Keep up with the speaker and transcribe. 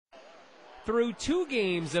Through 2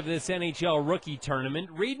 games of this NHL rookie tournament,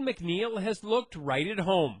 Reid McNeill has looked right at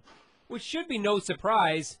home, which should be no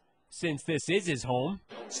surprise since this is his home.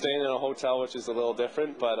 Staying in a hotel, which is a little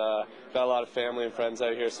different, but got a lot of family and friends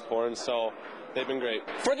out here supporting, so they've been great.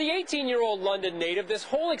 For the 18-year-old London native, this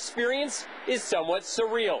whole experience is somewhat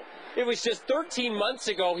surreal. It was just 13 months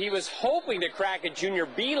ago he was hoping to crack a Junior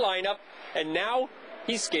B lineup, and now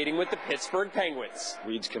he's skating with the Pittsburgh Penguins.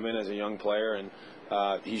 Reid's come in as a young player, and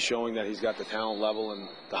he's showing that he's got the talent level and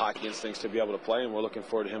the hockey instincts to be able to play, and we're looking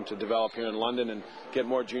forward to him to develop here in London and get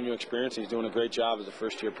more junior experience. He's doing a great job as a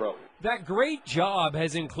first-year pro. That great job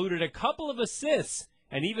has included a couple of assists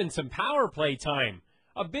and even some power play time.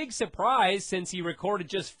 A big surprise since he recorded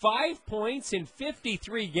just 5 points in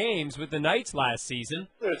 53 games with the Knights last season.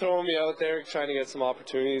 They're throwing me out there trying to get some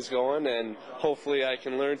opportunities going, and hopefully I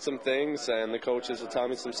can learn some things and the coaches will tell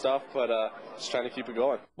me some stuff, but just trying to keep it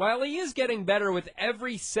going. While he is getting better with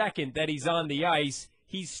every second that he's on the ice,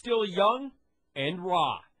 he's still young and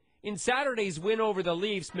raw. In Saturday's win over the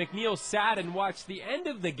Leafs, McNeill sat and watched the end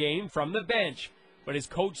of the game from the bench. But his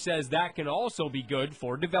coach says that can also be good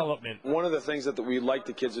for development. One of the things that we like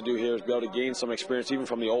the kids to do here is be able to gain some experience even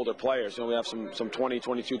from the older players. You know, we have some 20,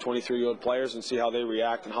 22, 23-year-old players and see how they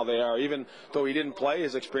react and how they are. Even though he didn't play,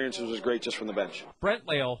 his experiences was great just from the bench. Brent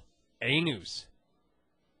Lale, A News.